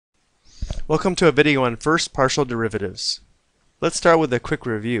Welcome to a video on first partial derivatives. Let's start with a quick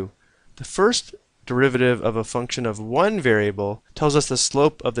review. The first derivative of a function of one variable tells us the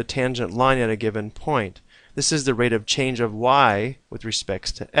slope of the tangent line at a given point. This is the rate of change of y with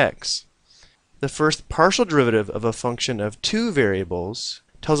respect to x. The first partial derivative of a function of two variables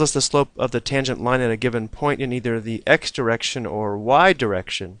tells us the slope of the tangent line at a given point in either the x direction or y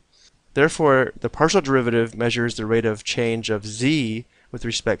direction. Therefore, the partial derivative measures the rate of change of z with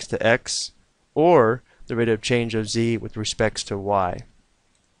respect to x, or the rate of change of z with respect to y.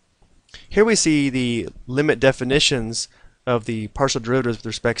 Here we see the limit definitions of the partial derivatives with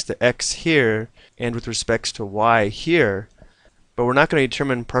respect to x here and with respect to y here, but we're not going to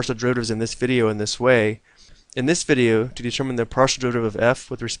determine partial derivatives in this video in this way. In this video, to determine the partial derivative of f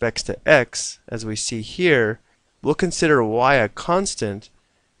with respect to x, as we see here, we'll consider y a constant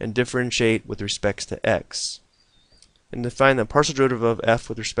and differentiate with respect to x. And to find the partial derivative of f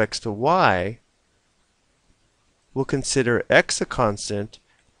with respect to y, we'll consider x a constant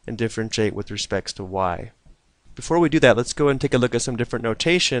and differentiate with respect to y. Before we do that, let's go and take a look at some different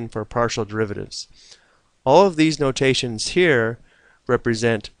notation for partial derivatives. All of these notations here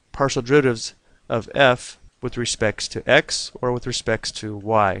represent partial derivatives of f with respect to x or with respect to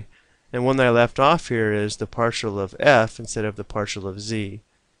y. And one that I left off here is the partial of f instead of the partial of z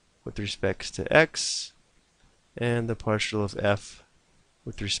with respect to x, and the partial of f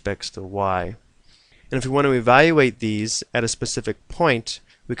with respects to y. And if we want to evaluate these at a specific point,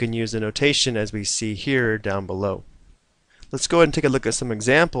 we can use the notation as we see here down below. Let's go ahead and take a look at some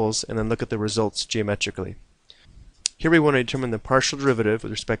examples and then look at the results geometrically. Here we want to determine the partial derivative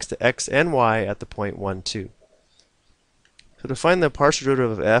with respects to x and y at the point 1, 2. So to find the partial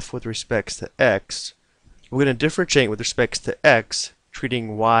derivative of f with respects to x, we're going to differentiate with respects to x,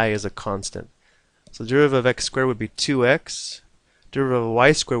 treating y as a constant. So the derivative of x squared would be 2x. Derivative of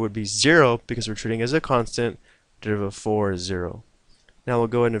y squared would be 0 because we're treating it as a constant. Derivative of 4 is 0. Now we'll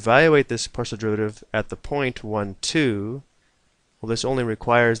go and evaluate this partial derivative at the point 1, 2. Well, this only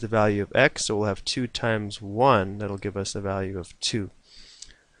requires the value of x, so we'll have 2 times 1. That'll give us a value of 2.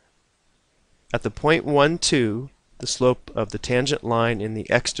 At the point 1, 2, the slope of the tangent line in the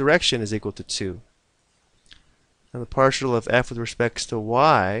x direction is equal to 2. Now the partial of f with respects to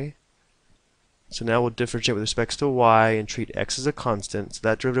y, so now we'll differentiate with respects to y and treat x as a constant. So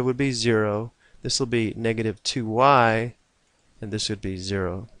that derivative would be 0. This will be negative 2y, and this would be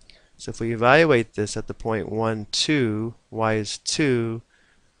 0. So if we evaluate this at the point 1, 2, y is 2,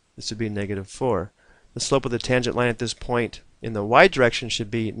 this would be negative 4. The slope of the tangent line at this point in the y direction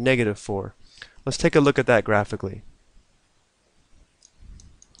should be negative 4. Let's take a look at that graphically.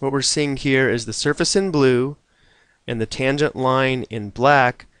 What we're seeing here is the surface in blue and the tangent line in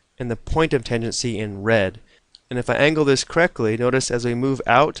black and the point of tangency in red. And if I angle this correctly, notice as we move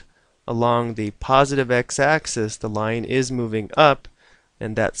out along the positive x-axis, the line is moving up,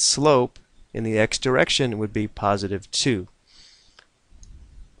 and that slope in the x direction would be positive 2.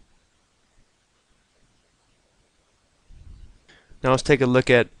 Now let's take a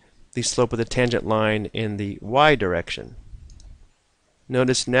look at the slope of the tangent line in the y direction.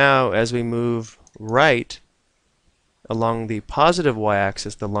 Notice now as we move right along the positive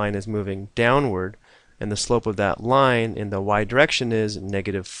y-axis, the line is moving downward, and the slope of that line in the y direction is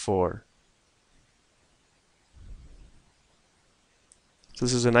negative 4. So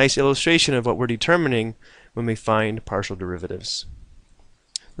this is a nice illustration of what we're determining when we find partial derivatives.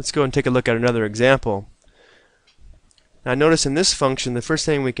 Let's go and take a look at another example. Now notice in this function, the first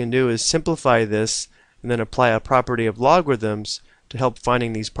thing we can do is simplify this and then apply a property of logarithms to help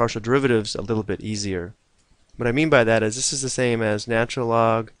finding these partial derivatives a little bit easier. What I mean by that is this is the same as natural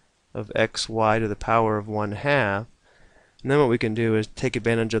log of xy to the power of 1/2. And then what we can do is take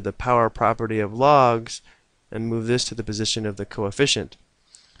advantage of the power property of logs and move this to the position of the coefficient.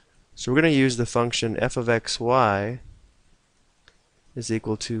 So we're going to use the function f of xy is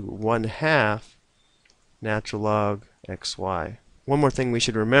equal to 1/2 natural log xy. One more thing we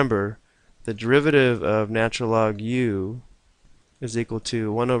should remember, the derivative of natural log u is equal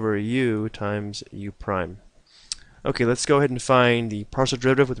to 1 over u times u prime. Okay, let's go ahead and find the partial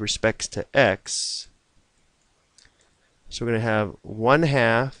derivative with respects to x. So we're going to have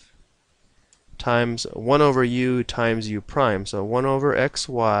 1/2 times 1 over u times u prime. So 1 over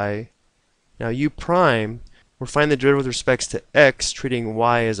xy. Now u prime, we're finding the derivative with respects to x, treating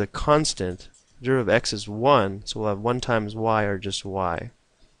y as a constant. The derivative of x is 1, so we'll have 1 times y or just y.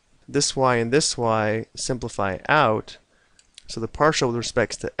 This y and this y simplify out, so the partial with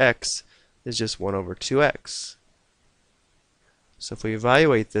respects to x is just 1 over 2x. So if we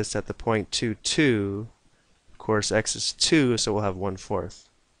evaluate this at the point 2, 2, of course x is 2, so we'll have 1/4.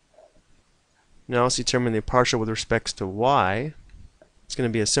 Now let's determine the partial with respect to y. It's going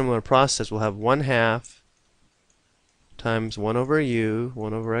to be a similar process. We'll have 1/2 times 1 over u,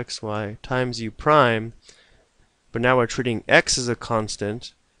 1 over xy, times u prime. But now we're treating x as a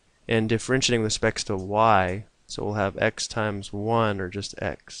constant and differentiating with respect to y. So we'll have x times 1, or just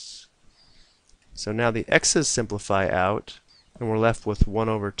x. So now the x's simplify out, and we're left with 1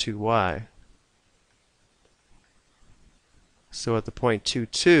 over 2y. So at the point 2,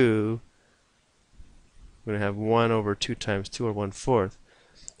 2, we're going to have 1 over 2 times 2, or 1/4.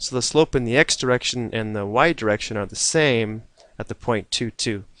 So the slope in the x direction and the y direction are the same at the point 2,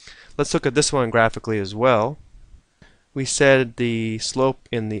 2. Let's look at this one graphically as well. We said the slope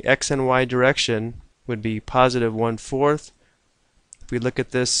in the x and y direction would be positive 1/4. If we look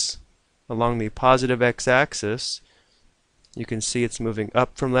at this along the positive x-axis, you can see it's moving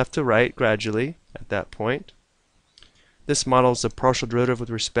up from left to right gradually at that point. This models the partial derivative with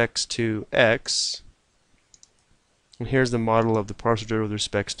respect to x. And here's the model of the partial derivative with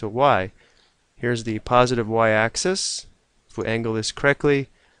respect to y. Here's the positive y-axis. If we angle this correctly,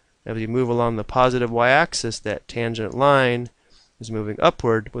 as we move along the positive y-axis, that tangent line is moving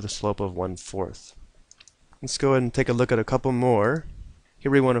upward with a slope of 1/4. Let's go ahead and take a look at a couple more.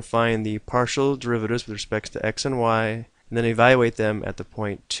 Here we want to find the partial derivatives with respect to x and y, and then evaluate them at the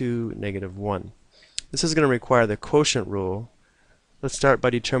point 2, -1. This is going to require the quotient rule. Let's start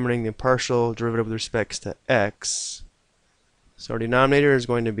by determining the partial derivative with respect to x. So our denominator is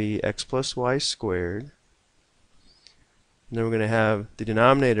going to be x plus y squared. And then we're going to have the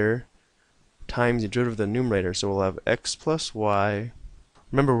denominator times the derivative of the numerator. So we'll have x plus y.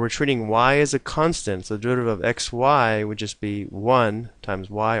 Remember, we're treating y as a constant, so the derivative of xy would just be 1 times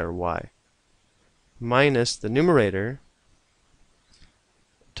y, or y, minus the numerator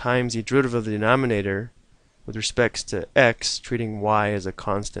times the derivative of the denominator with respect to x, treating y as a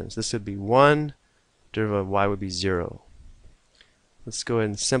constant. So this would be 1, derivative of y would be 0. Let's go ahead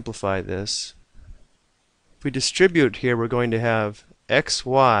and simplify this. If we distribute here, we're going to have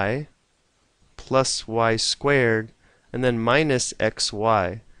xy plus y squared, and then minus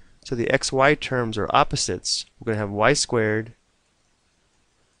xy. So the xy terms are opposites. We're going to have y squared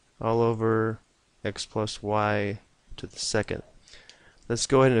all over x plus y to the second. Let's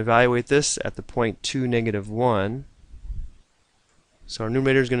go ahead and evaluate this at the point 2, -1. So our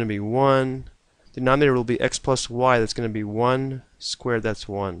numerator is going to be 1. The denominator will be x plus y. That's going to be 1 squared. That's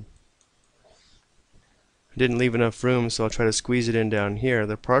 1. I didn't leave enough room, so I'll try to squeeze it in down here.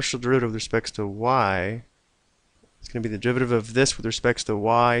 The partial derivative with respect to y is going to be the derivative of this with respect to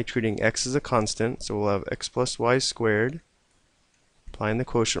y, treating x as a constant. So we'll have x plus y squared, applying the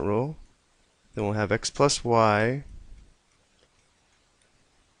quotient rule. Then we'll have x plus y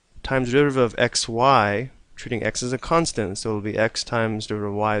times the derivative of xy, treating x as a constant. So it'll be x times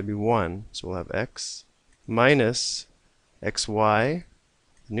derivative of y would be 1. So we'll have x minus xy,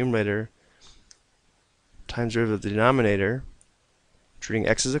 the numerator, times derivative of the denominator, treating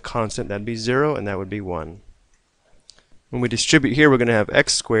x as a constant. That'd be 0, and that would be 1. When we distribute here, we're going to have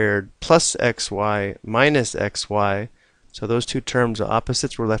x squared plus xy minus xy. So those two terms are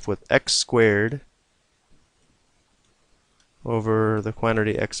opposites. We're left with x squared over the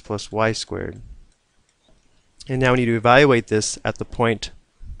quantity x plus y squared. And now we need to evaluate this at the point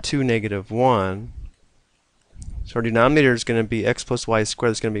 2, -1. So our denominator is going to be x plus y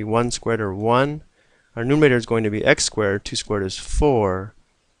squared. It's going to be 1 squared, or 1. Our numerator is going to be x squared. 2 squared is 4.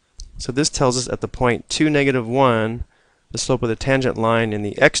 So this tells us at the point 2, -1, the slope of the tangent line in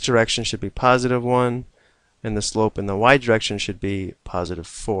the x direction should be positive 1, and the slope in the y direction should be positive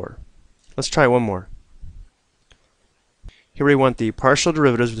 4. Let's try one more. Here we want the partial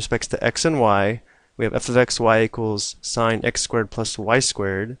derivatives with respect to x and y. We have f of xy equals sine x squared plus y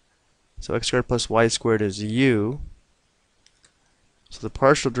squared. So x squared plus y squared is u. So the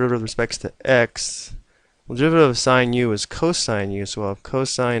partial derivative with respect to x, well, the derivative of sine u is cosine u. So we'll have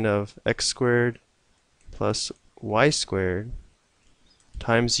cosine of x squared plus y squared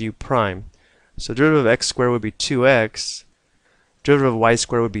times u prime. So derivative of x squared would be 2x. Derivative of y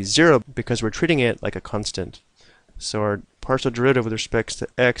squared would be 0 because we're treating it like a constant. So our partial derivative with respect to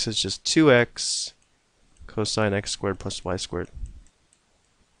x is just 2x cosine x squared plus y squared.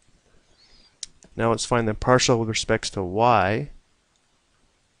 Now let's find the partial with respect to y.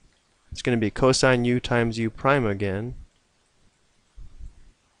 It's going to be cosine u times u prime again.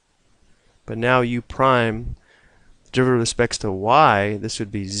 But now u prime, the derivative with respect to y, this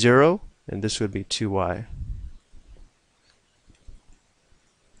would be 0, and this would be 2y.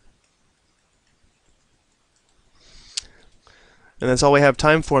 And that's all we have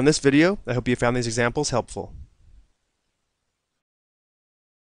time for in this video. I hope you found these examples helpful.